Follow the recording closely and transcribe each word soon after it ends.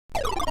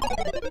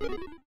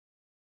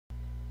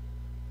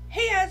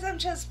guys, I'm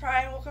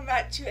ChezPride and welcome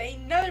back to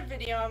another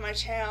video on my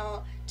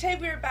channel. Today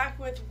we are back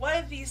with What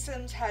If These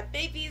Sims Had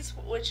Babies,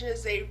 which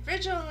is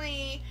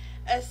originally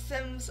a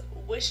Sims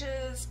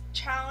Wishes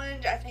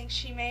challenge. I think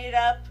she made it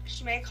up.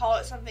 She may call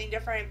it something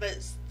different, but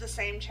it's the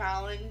same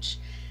challenge.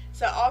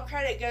 So all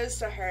credit goes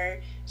to her.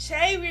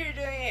 Today we are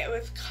doing it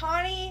with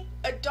Connie,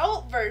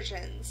 adult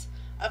versions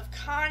of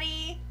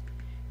Connie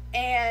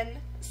and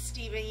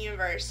Steven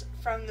Universe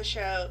from the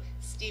show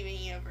Steven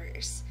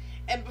Universe.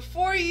 And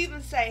before you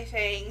even say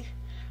anything,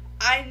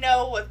 I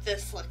know what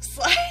this looks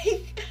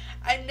like.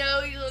 I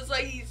know he looks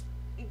like he's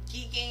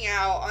geeking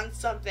out on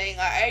something.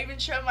 I even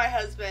showed my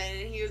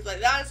husband and he was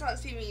like, that is not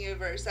Steven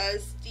Universe, that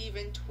is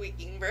Steven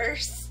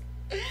Tweakingverse.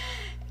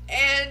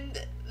 And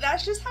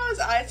that's just how his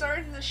eyes are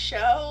in the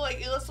show.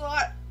 Like, it looks a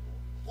lot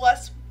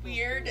less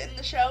weird in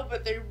the show,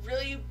 but they're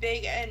really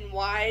big and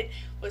wide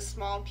with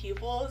small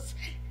pupils.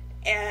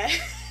 And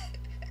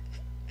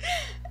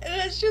and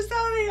that's just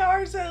how they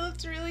are, so it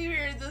looks really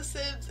weird in The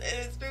Sims,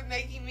 and it's been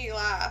making me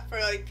laugh for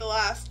like the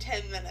last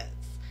 10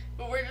 minutes.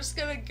 But we're just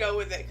gonna go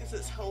with it because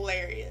it's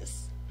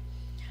hilarious.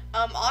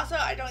 Also,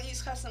 I don't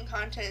use custom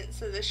content,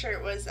 so this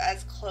shirt was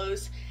as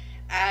close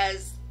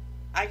as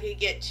I could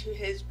get to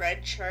his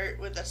red shirt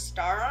with a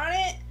star on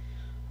it.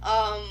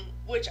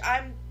 Which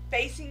I'm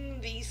basing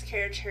these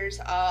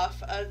characters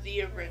off of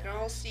the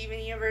original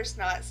Steven Universe,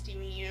 not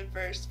Steven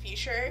Universe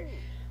Future.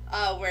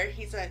 Where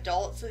he's an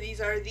adult, so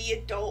these are the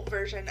adult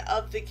version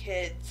of the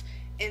kids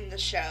in the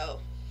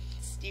show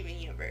Steven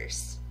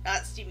Universe,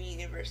 not Steven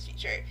Universe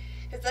Future,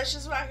 because that's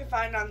just what I could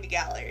find on the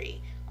gallery,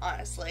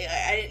 honestly.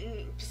 I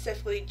didn't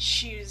specifically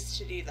choose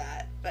to do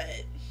that,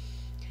 but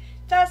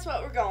that's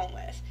what we're going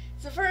with.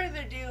 So further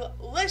ado,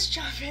 let's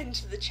jump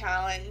into the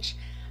challenge.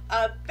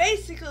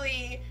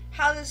 Basically,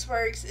 how this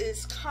works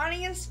is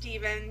Connie and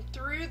Steven,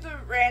 through the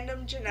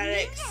random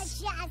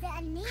genetics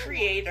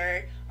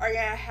creator, are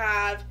going to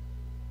have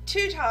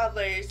 2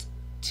 toddlers,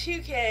 2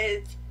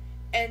 kids,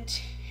 and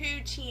 2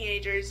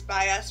 teenagers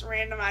by us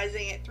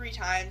randomizing it 3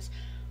 times.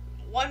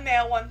 1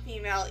 male, 1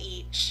 female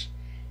each,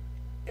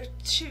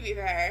 to be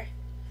fair.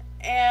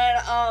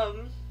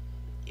 And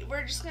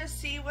we're just going to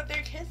see what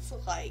their kids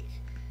look like.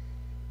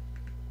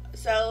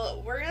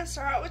 So we're going to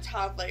start out with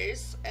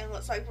toddlers, and it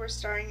looks like we're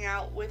starting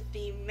out with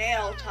the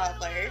male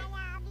toddler.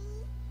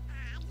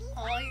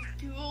 Oh, he's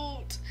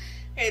cute.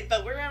 Okay,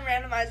 but we're going to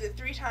randomize it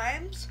 3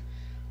 times.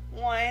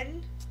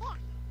 1,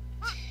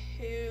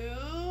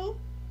 2,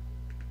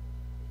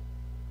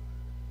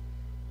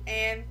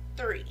 and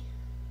 3.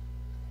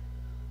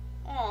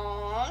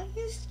 Aww,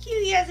 he's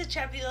cute. He has a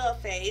chubby little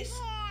face,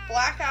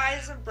 black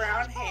eyes and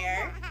brown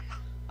hair.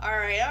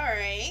 Alright,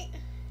 alright.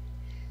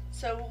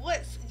 So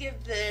let's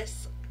give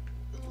this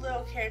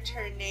little character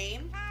a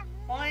name.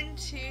 1,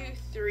 2,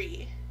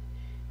 3.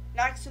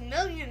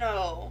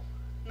 Maximiliano.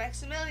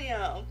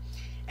 Maximiliano.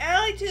 And I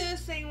like to do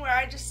this thing where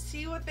I just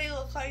see what they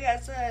look like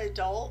as an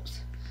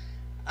adult.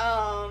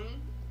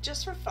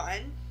 Just for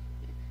fun.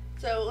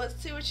 So let's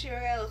see what you're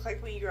gonna look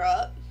like when you grow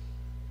up.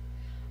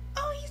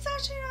 Oh, he's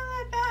actually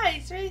not that bad.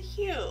 He's really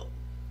cute.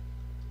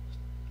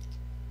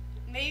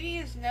 Maybe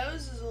his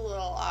nose is a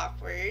little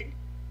awkward.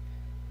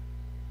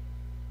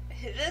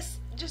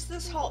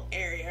 This whole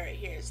area right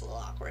here is a little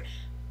awkward.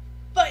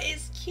 But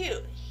it's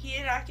cute. He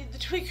did not get the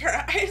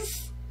tweaker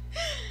eyes.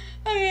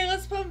 Okay,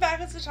 let's put him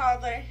back as a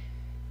toddler.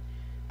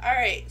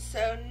 Alright,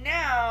 so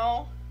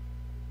now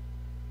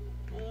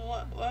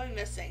what are we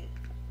missing?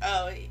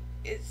 Oh,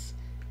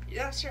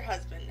 that's your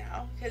husband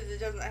now, because it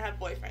doesn't have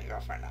boyfriend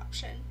girlfriend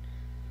option.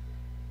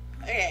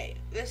 Okay,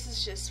 this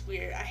is just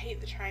weird. I hate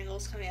the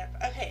triangles coming up.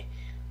 Okay,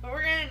 but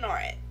we're gonna ignore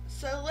it.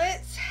 So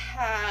let's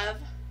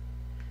have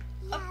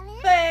a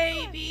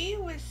baby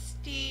with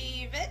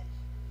Steven,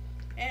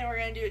 and we're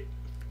gonna do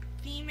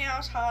a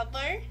female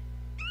toddler.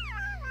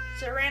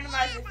 So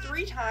randomize it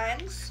 3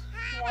 times.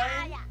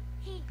 1,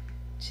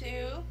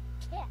 2,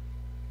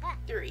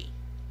 3.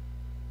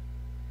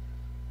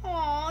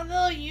 Aw, the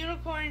little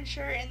unicorn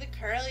shirt and the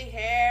curly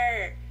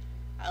hair.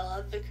 I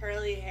love the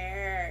curly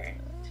hair.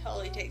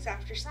 Totally takes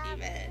after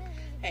Steven.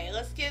 Okay,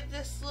 let's give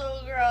this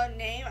little girl a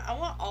name. I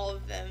want all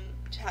of them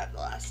to have the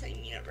last name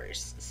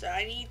Universe. So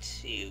I need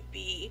to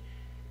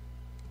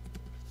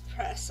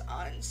press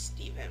on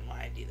Steven when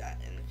I do that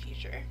in the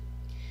future.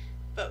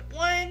 But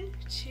 1,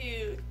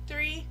 2,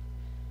 3.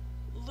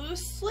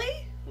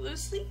 Loosely?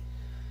 Lucille.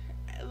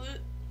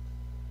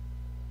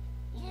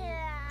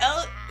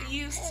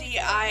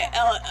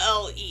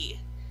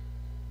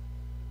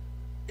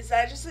 Is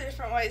that just a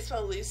different way to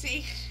spell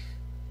Lucy?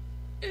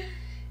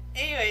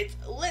 Anyways,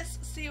 let's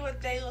see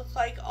what they look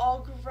like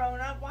all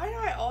grown up. Why do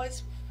I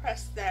always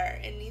press there?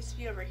 It needs to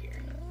be over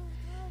here.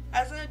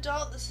 As an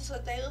adult, this is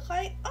what they look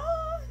like.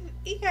 Oh,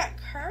 you got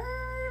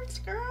curves,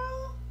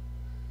 girl.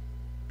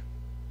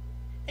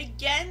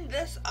 Again,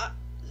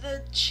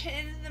 the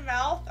chin and the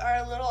mouth are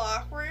a little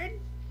awkward.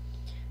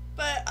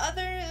 But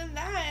other than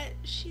that,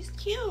 she's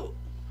cute.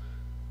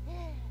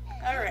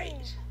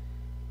 Alright.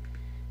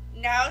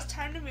 Now it's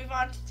time to move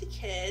on to the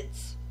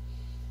kids.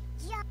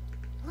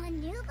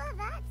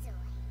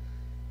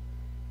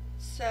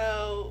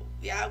 So,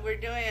 yeah, we're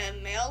doing a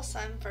male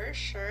son first,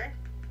 sure.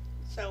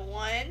 So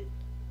 1.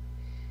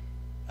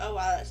 Oh,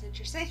 wow, that's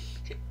interesting.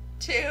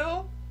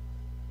 2.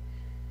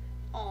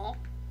 Oh,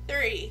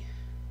 3.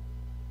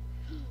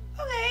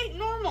 Okay,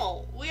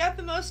 normal. We got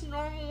the most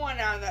normal one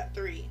out of that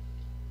 3.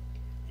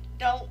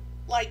 Don't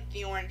like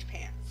the orange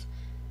pants.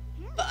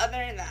 But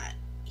other than that,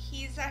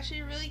 he's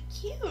actually really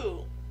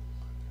cute.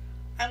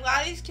 I'm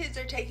glad these kids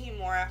are taking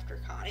more after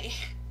Connie.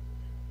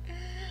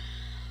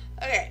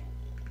 Okay,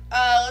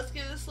 let's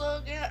give this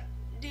little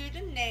dude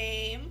a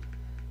name.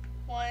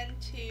 1,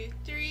 2,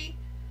 3.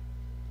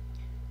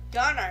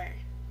 Gunnar.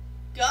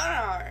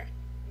 Gunnar.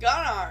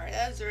 Gunnar.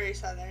 That was very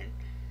southern.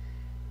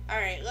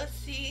 Alright, let's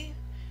see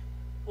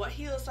what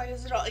he looks like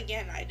as an adult.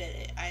 Again, I did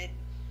it. I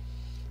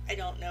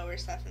don't know where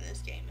stuff in this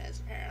game is,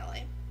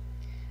 apparently.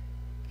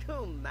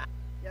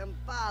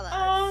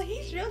 Oh,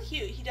 he's real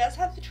cute. He does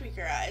have the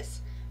tweaker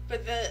eyes.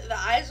 But the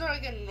eyes are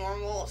like a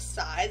normal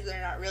size.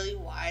 They're not really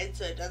wide,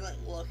 so it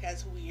doesn't look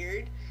as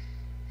weird.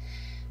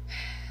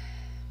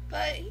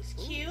 But he's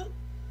cute.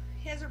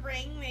 He has a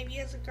ring. Maybe he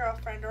has a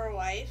girlfriend or a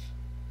wife.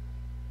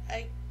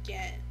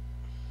 Again.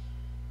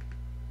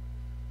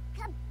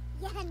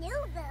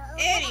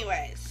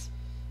 Anyways,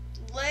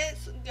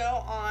 let's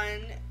go on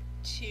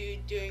to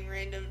doing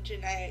random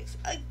genetics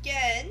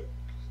again.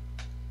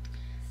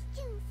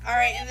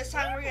 Alright, and this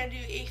time we're going to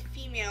do a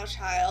female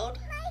child.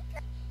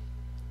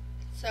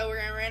 So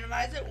we're going to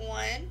randomize it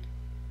 1,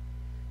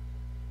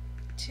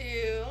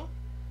 2,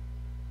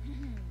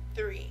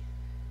 3.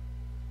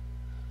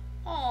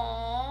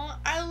 Aww,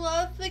 I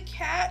love the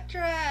cat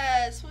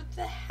dress with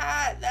the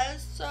hat. That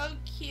is so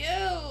cute.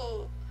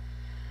 Alright,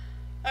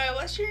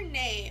 what's your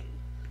name?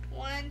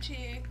 1, 2,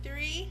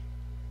 3.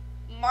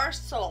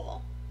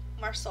 Marcel.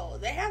 Marcel.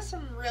 They have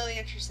some really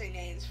interesting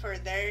names for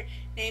their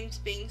names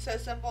being so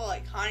simple.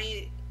 Like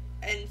Connie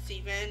and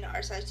Steven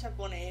are such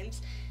simple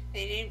names.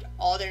 They named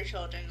all their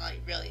children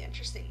like really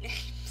interesting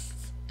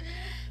names.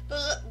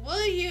 But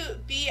will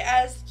you be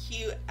as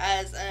cute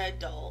as an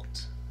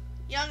adult?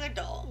 Young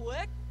adult.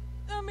 What?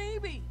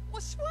 Maybe.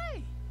 What's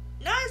way?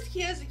 Not as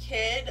cute as a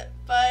kid,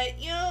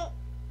 but you know,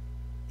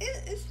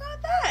 it's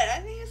not bad. I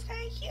think it's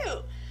kind of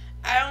cute.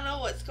 I don't know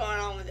what's going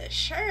on with this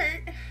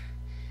shirt.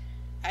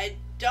 I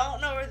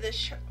don't know where this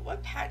shirt.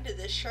 What pack did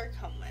this shirt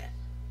come with?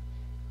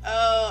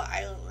 Oh,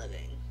 Island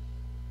Living.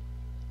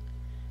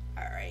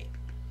 Alright.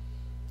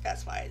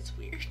 That's why it's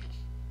weird.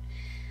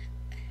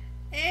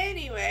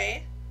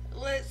 Anyway,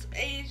 let's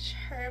age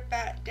her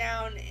back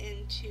down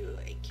into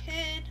a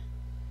kid.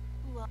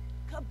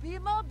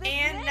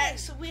 And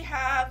next we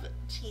have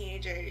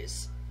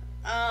teenagers.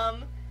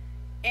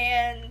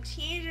 And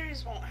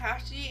teenagers won't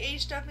have to be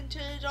aged up into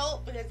an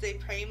adult because they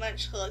pretty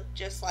much look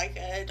just like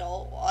an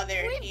adult while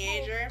they're a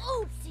teenager.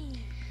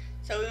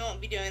 So we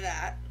won't be doing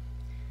that.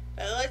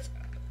 But let's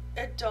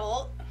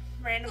adult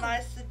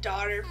randomize the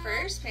daughter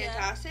first.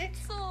 Fantastic.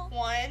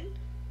 1,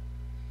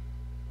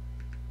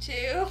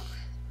 2,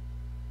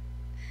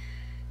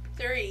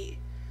 3.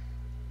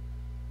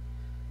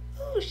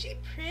 Ooh, she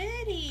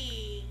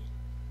pretty.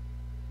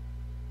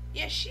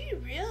 Yeah, she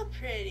real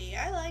pretty.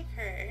 I like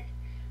her.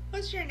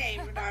 What's your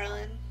name,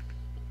 darling?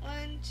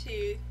 1,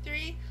 2,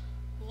 3.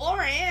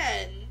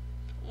 Lauren.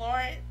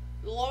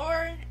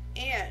 Lauren.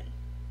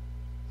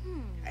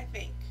 I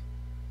think.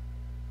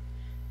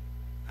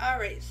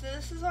 Alright, so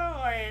this is what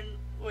Lauren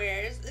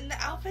wears. And the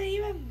outfit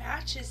even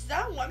matches. Is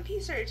that a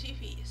 1-piece or a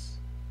 2-piece?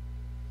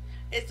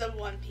 It's a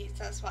 1-piece,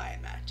 that's why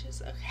it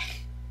matches.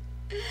 Okay.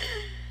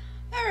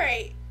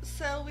 Alright,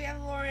 so we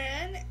have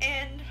Lauren.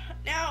 And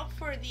now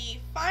for the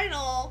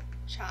final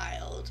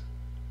child.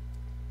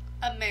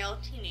 A male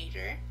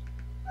teenager.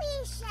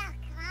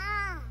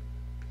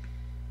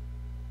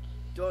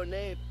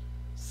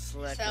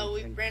 So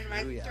we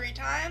randomized it 3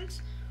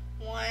 times.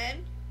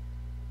 1,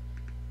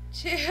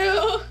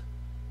 2,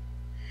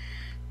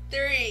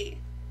 3.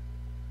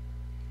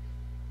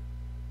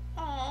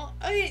 Oh,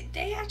 okay,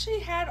 they actually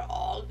had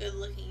all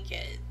good-looking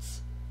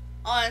kids.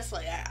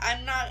 Honestly,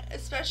 I'm not,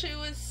 especially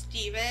with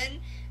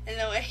Steven and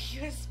the way he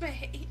was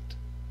made.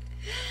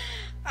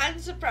 I'm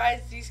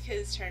surprised these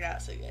kids turned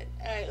out so good.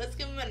 Alright, let's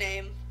give him a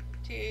name.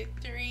 2,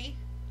 3.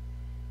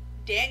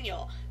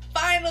 Daniel.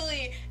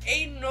 Finally,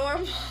 a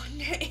normal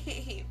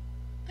name.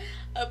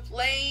 A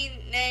plain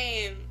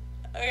name.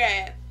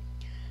 Okay.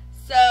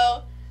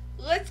 So,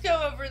 let's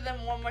go over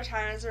them one more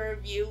time as a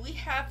review. We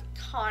have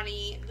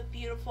Connie, the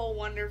beautiful,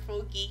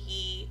 wonderful,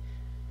 geeky,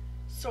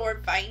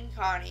 sword fighting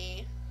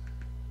Connie.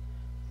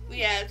 We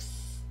have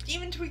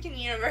Steven Tweaking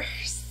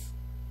Universe.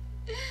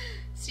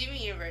 Steven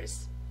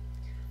Universe.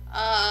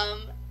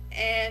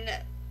 And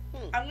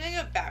I'm gonna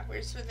go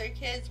backwards with their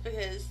kids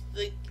because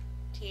the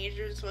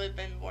teenagers would have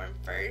been born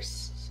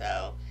first.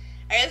 So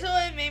I guess it would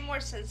have made more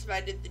sense if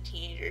I did the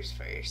teenagers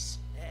first.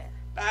 Yeah.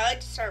 But I like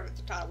to start with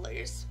the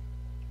toddlers.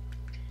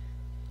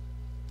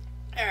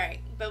 Alright,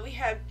 but we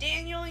have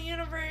Daniel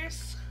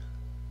Universe,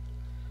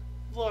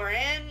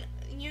 Lauren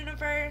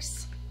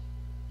Universe,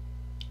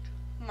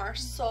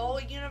 Marcel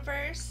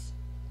Universe,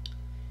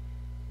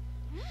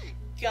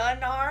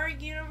 Gunnar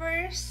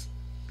Universe,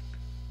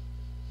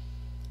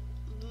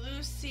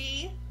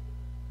 Lucy.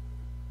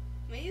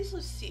 Maybe it's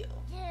Lucille.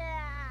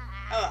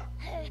 Oh,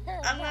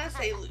 I'm gonna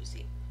say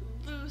Lucy.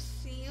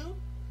 Lucille.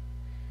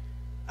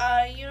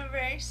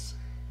 Universe.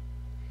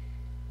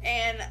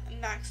 And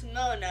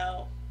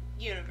Maximiliano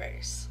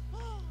universe.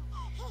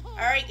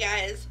 Alright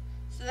guys,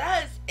 so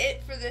that is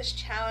it for this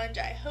challenge.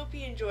 I hope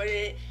you enjoyed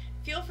it.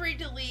 Feel free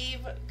to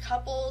leave a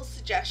couple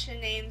suggestion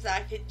names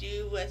I could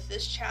do with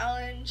this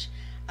challenge.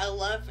 I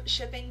love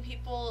shipping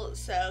people,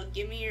 so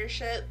give me your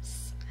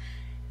ships.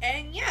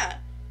 And yeah,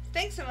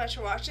 thanks so much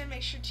for watching.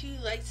 Make sure to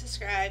like,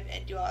 subscribe,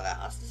 and do all that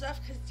awesome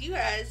stuff because you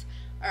guys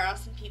are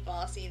awesome people.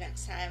 I'll see you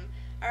next time.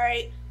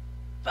 Alright,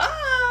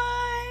 bye!